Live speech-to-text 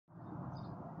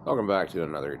Welcome back to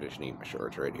another edition of Eat My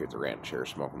Shorts, right here at the Rant Chair,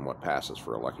 smoking what passes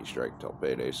for a lucky strike till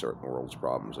payday, sorting the world's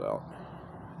problems out.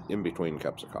 In between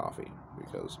cups of coffee,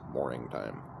 because morning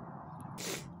time.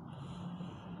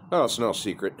 Oh, it's no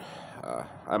secret.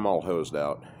 I'm all hosed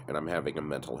out, and I'm having a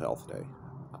mental health day.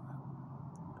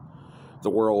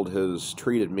 The world has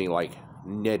treated me like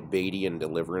Ned Beatty in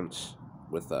Deliverance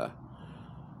with that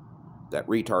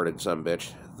retarded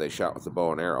sumbitch they shot with the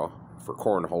bow and arrow for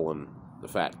cornholing the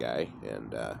fat guy,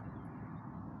 and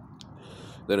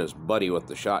then his buddy with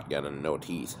the shotgun and no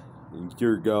teeth.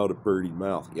 You're got a pretty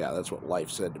mouth. Yeah, that's what life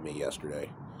said to me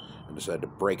yesterday. I decided to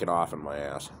break it off in my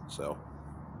ass. So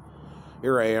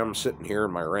here I am, sitting here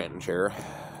in my ranting chair,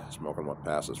 smoking what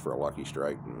passes for a lucky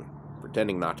strike and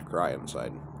pretending not to cry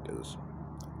inside because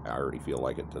I already feel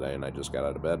like it today and I just got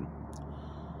out of bed.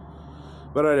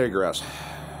 But I digress.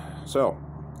 So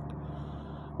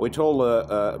we told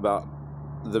about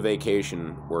the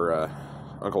vacation where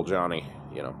Uncle Johnny,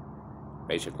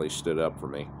 basically stood up for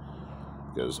me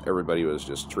because everybody was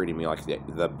just treating me like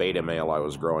the beta male I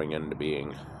was growing into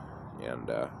being,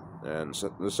 and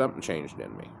so, something changed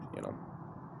in me.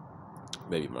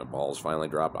 Maybe my balls finally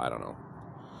dropped. I don't know.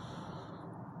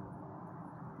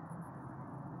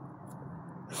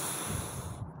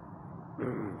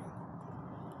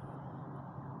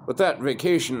 But that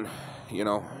vacation, it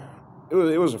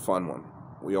was a fun one.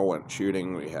 We all went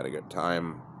shooting. We had a good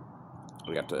time.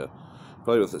 We got to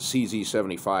play with the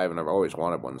CZ75, and I've always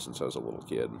wanted one since I was a little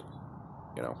kid,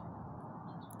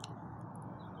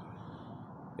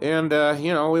 And,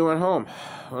 we went home.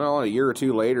 Well, a year or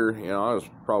two later, I was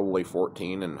probably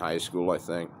 14 in high school, I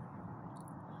think.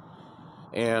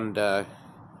 And,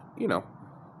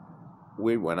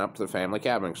 we went up to the family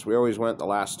cabin, because we always went the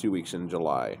last 2 weeks in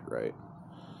July, right?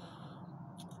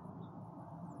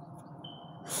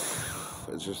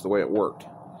 It's just the way it worked,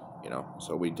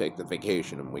 So we'd take the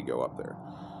vacation and we'd go up there.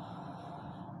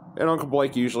 And Uncle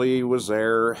Blake usually was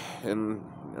there and,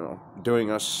 doing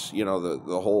us,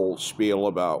 the whole spiel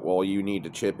about, well, you need to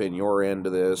chip in your end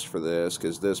of this for this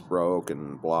because this broke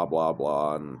and blah, blah,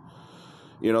 blah. And,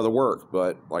 the work.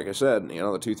 But like I said,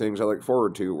 the two things I look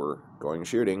forward to were going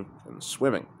shooting and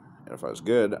swimming. And if I was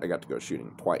good, I got to go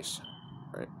shooting twice,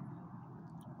 right?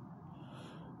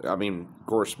 I mean, of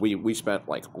course, we spent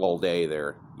like all day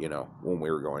there, when we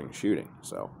were going shooting.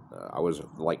 So I was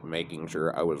like making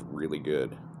sure I was really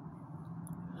good.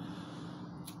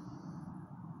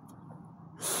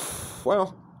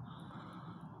 Well,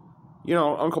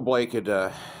 Uncle Blake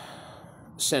had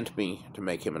sent me to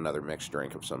make him another mixed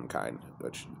drink of some kind,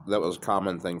 which that was a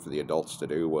common thing for the adults to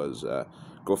do was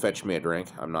go fetch me a drink.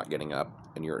 I'm not getting up,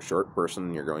 and you're a short person,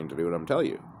 and you're going to do what I'm telling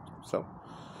you. So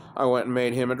I went and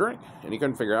made him a drink, and he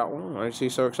couldn't figure out, well, why is he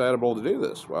so excitable to do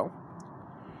this? Well,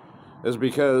 it's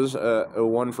because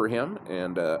one for him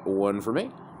and one for me.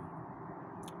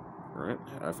 All right,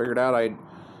 and I figured out I'd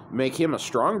make him a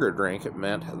stronger drink. It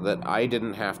meant that I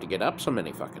didn't have to get up so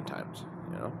many fucking times,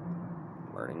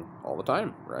 learning all the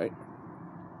time, right?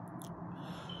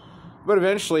 But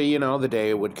eventually, the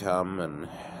day would come and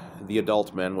the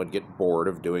adult men would get bored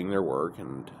of doing their work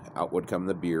and out would come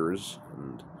the beers,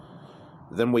 and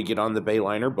then we'd get on the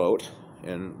Bayliner boat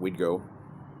and we'd go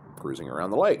cruising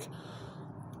around the lake.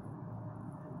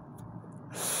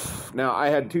 Now, I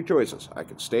had two choices. I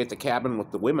could stay at the cabin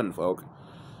with the women folk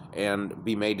and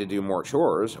be made to do more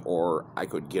chores, or I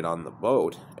could get on the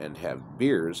boat and have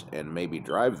beers and maybe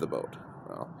drive the boat.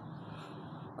 Well,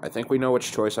 I think we know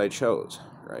which choice I chose,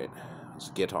 right? Let's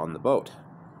get on the boat.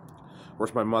 Of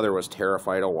course, my mother was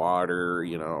terrified of water,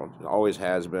 always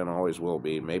has been, always will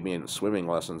be. Made me in swimming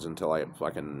lessons until I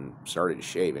fucking started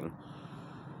shaving,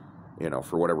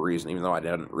 for whatever reason, even though I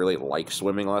didn't really like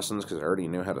swimming lessons because I already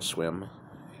knew how to swim.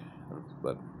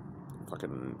 But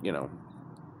fucking,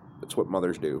 that's what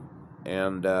mothers do.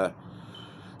 And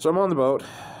so I'm on the boat.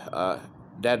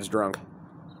 Dad's drunk,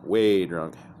 way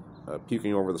drunk,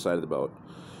 puking over the side of the boat.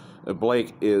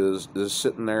 Blake is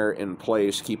sitting there in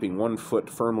place, keeping 1 foot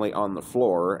firmly on the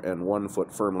floor and 1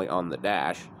 foot firmly on the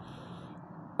dash,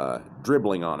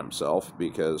 dribbling on himself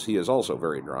because he is also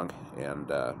very drunk.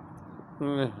 And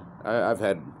I've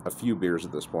had a few beers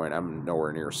at this point. I'm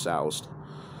nowhere near soused.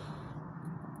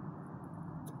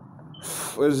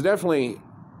 It was definitely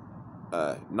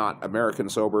not American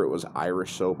sober. It was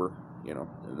Irish sober, in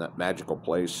that magical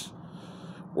place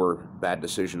where bad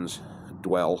decisions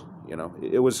dwell.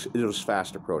 It was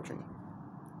fast approaching.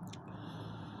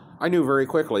 I knew very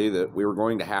quickly that we were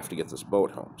going to have to get this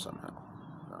boat home somehow.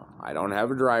 Now, I don't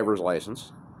have a driver's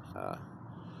license.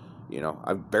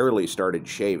 I've barely started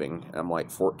shaving. I'm like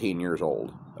 14 years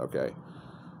old, okay?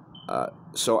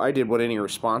 So I did what any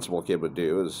responsible kid would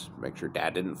do, is make sure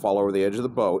Dad didn't fall over the edge of the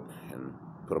boat and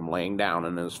put him laying down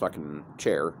in his fucking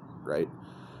chair, right?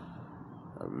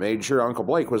 I made sure Uncle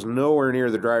Blake was nowhere near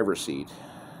the driver's seat,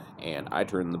 and I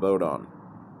turned the boat on.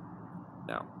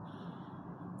 Now,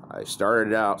 I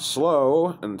started out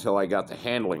slow until I got the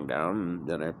handling down, and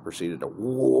then I proceeded to,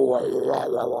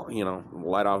 light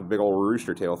off a big old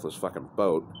rooster tail with this fucking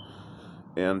boat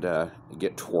and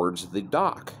get towards the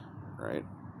dock, right?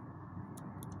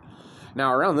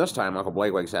 Now, around this time, Uncle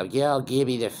Blake wakes up, "Yo, give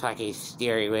me the fucking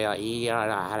steering wheel. You don't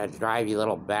know how to drive, you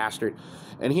little bastard."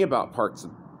 And he about parked the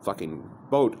fucking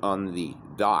boat on the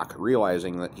dock,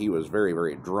 realizing that he was very,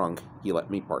 very drunk. He let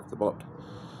me park the boat.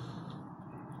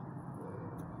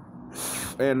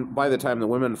 And by the time the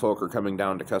women folk are coming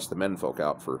down to cuss the men folk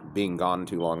out for being gone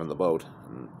too long on the boat,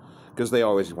 because they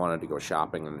always wanted to go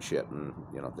shopping and shit, and,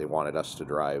 they wanted us to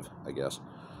drive, I guess.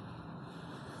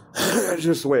 It's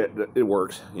just the way it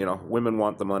works, Women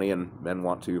want the money and men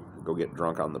want to go get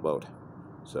drunk on the boat.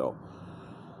 So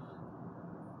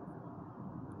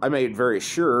I made very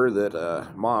sure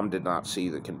that Mom did not see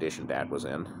the condition Dad was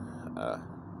in,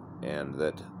 and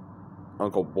that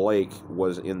Uncle Blake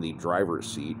was in the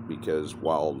driver's seat, because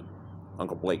while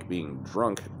Uncle Blake being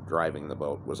drunk driving the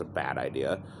boat was a bad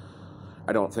idea,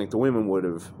 I don't think the women would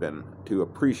have been too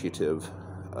appreciative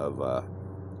of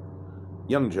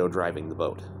young Joe driving the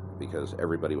boat, because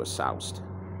everybody was soused.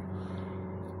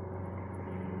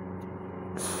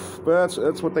 But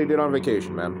that's what they did on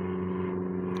vacation, man.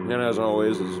 And as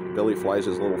always, as Billy flies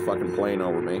his little fucking plane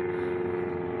over me,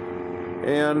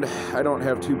 and I don't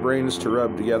have two brains to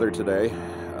rub together today,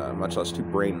 much less two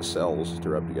brain cells to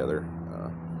rub together.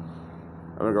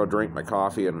 I'm going to go drink my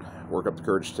coffee and work up the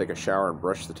courage to take a shower and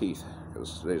brush the teeth,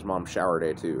 because today's Mom's shower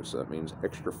day too, so that means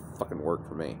extra fucking work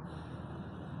for me.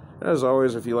 And as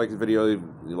always, if you like the video, you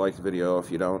like the video. If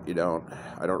you don't, you don't.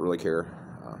 I don't really care.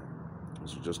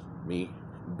 This is just me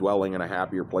dwelling in a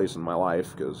happier place in my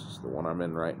life, because the one I'm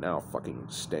in right now fucking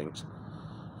stinks.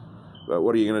 But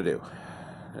what are you going to do?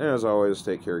 And as always,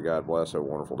 take care, God bless, have a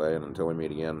wonderful day, and until we meet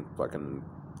again, fucking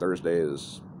Thursday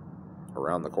is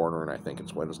around the corner, and I think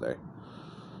it's Wednesday.